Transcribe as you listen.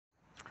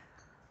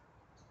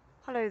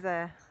Hello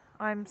there.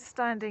 I'm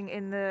standing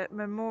in the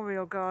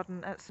memorial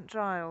garden at St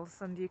Giles,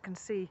 and you can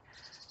see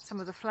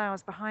some of the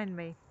flowers behind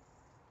me.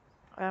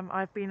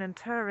 I've been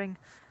interring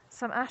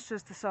some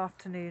ashes this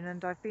afternoon,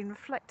 and I've been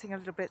reflecting a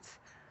little bit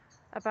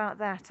about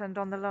that and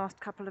on the last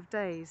couple of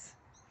days.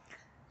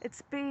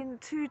 It's been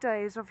 2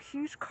 days of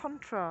huge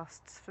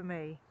contrasts for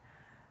me.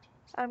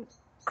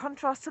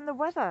 Contrast in the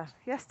weather.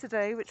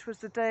 Yesterday, which was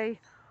the day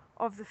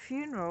of the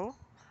funeral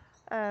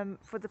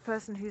for the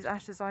person whose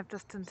ashes I've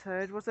just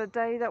interred, was a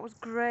day that was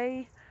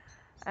grey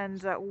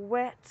and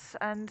wet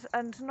and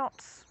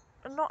not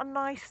a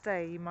nice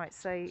day, you might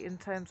say, in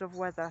terms of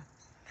weather.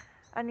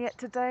 And yet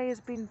today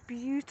has been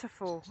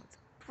beautiful. It's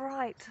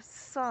bright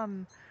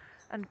sun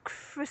and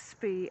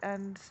crispy,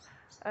 and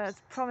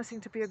it's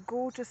promising to be a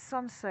gorgeous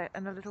sunset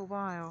in a little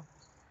while.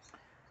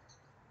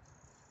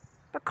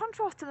 But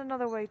contrast in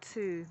another way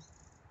too.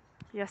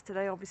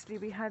 Yesterday, obviously,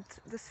 we had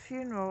this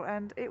funeral,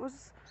 and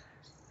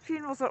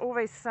funerals are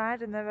always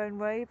sad in their own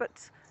way, but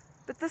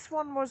this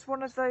one was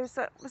one of those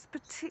that was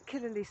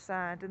particularly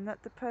sad, in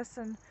that the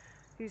person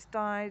who's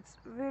died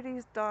really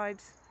has died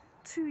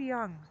too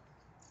young,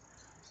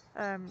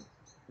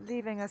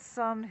 leaving a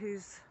son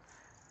who's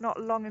not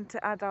long into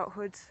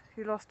adulthood,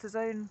 who lost his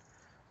own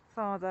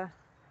father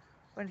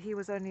when he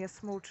was only a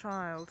small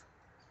child.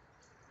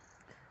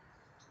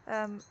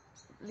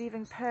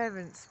 Leaving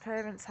parents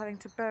having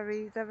to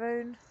bury their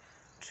own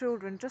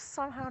children just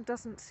somehow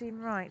doesn't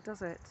seem right,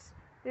 does it?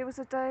 It was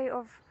a day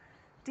of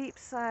deep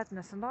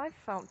sadness, and I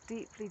felt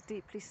deeply,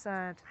 deeply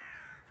sad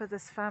for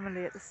this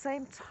family, at the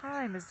same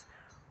time as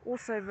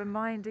also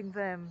reminding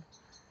them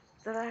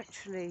that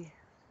actually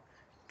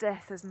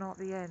death is not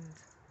the end.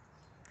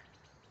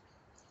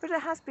 But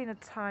it has been a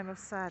time of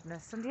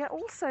sadness, and yet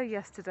also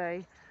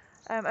yesterday,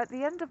 at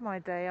the end of my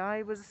day,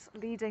 I was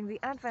leading the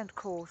Advent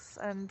course,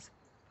 and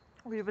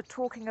we were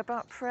talking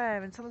about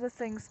prayer and some of the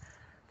things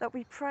that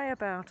we pray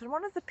about. And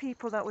one of the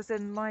people that was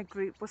in my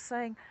group was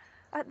saying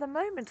at the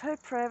moment her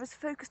prayer is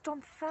focused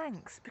on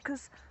thanks,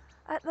 because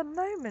at the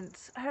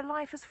moment her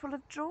life is full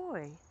of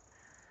joy.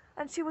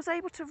 And she was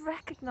able to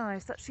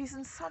recognise that she's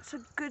in such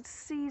a good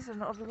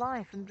season of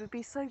life and would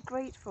be so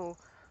grateful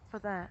for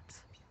that.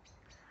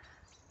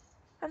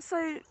 And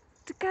so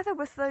together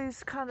with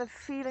those kind of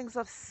feelings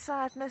of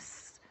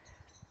sadness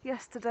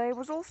yesterday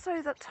was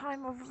also that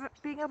time of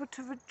being able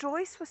to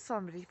rejoice with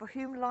somebody for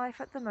whom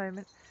life at the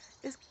moment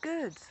is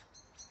good.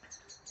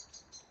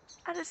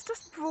 And it's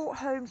just brought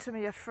home to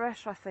me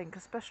afresh, I think,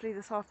 especially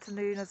this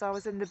afternoon as I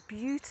was in the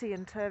beauty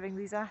interring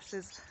these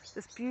ashes,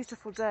 this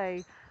beautiful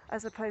day,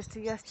 as opposed to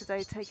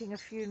yesterday taking a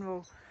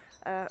funeral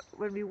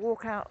when we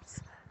walk out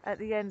at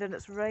the end and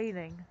it's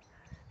raining.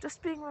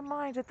 Just being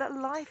reminded that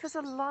life is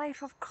a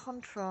life of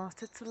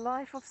contrast, it's a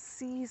life of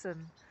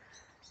season.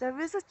 There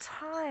is a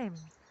time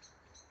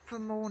for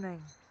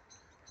mourning,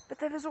 but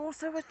there is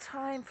also a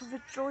time for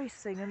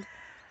rejoicing,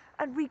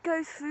 and we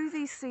go through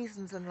these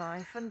seasons in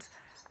life, and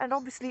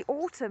obviously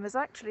autumn is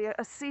actually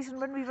a season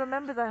when we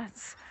remember that,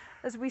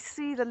 as we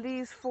see the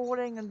leaves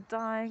falling and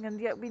dying, and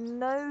yet we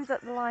know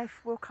that life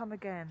will come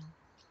again.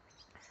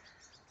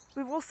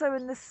 We're also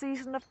in this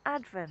season of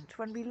Advent,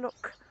 when we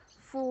look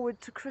forward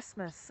to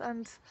Christmas,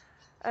 and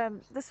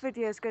this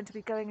video is going to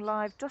be going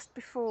live just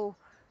before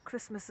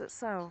Christmas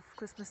itself,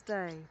 Christmas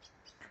Day.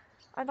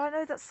 And I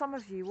know that some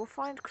of you will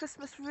find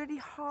Christmas really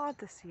hard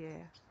this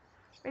year.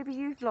 Maybe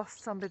you've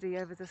lost somebody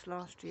over this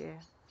last year.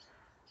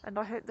 And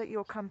I hope that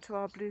you'll come to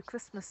our Blue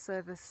Christmas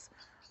service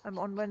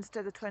on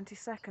Wednesday the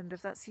 22nd,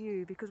 if that's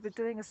you, because we're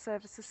doing a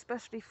service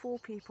especially for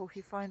people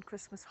who find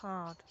Christmas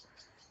hard.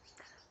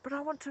 But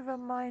I want to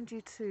remind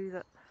you too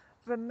that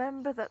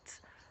remember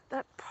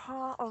that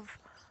part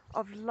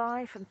of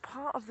life and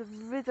part of the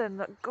rhythm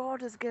that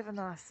God has given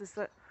us is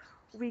that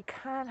we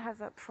can have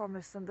that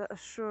promise and that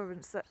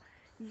assurance that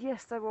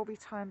yes, there will be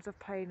times of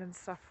pain and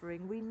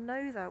suffering. We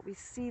know that, we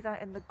see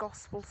that in the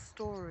gospel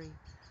story.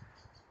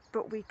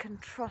 But we can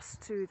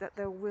trust too that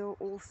there will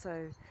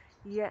also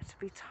yet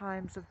be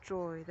times of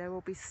joy. There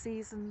will be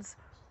seasons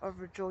of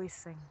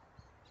rejoicing.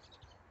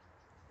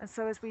 And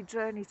so as we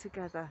journey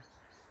together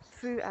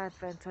through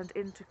Advent and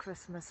into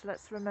Christmas,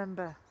 let's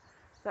remember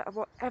that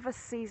whatever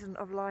season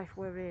of life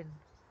we're in,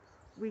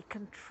 we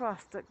can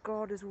trust that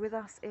God is with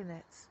us in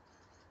it.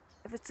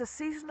 If it's a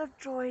season of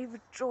joy,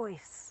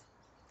 rejoice.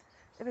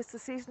 If it's a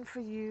season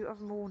for you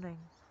of mourning,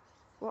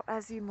 well,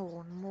 as you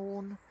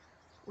mourn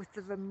with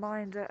the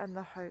reminder and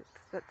the hope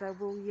that there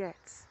will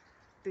yet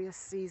be a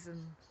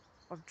season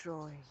of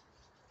joy.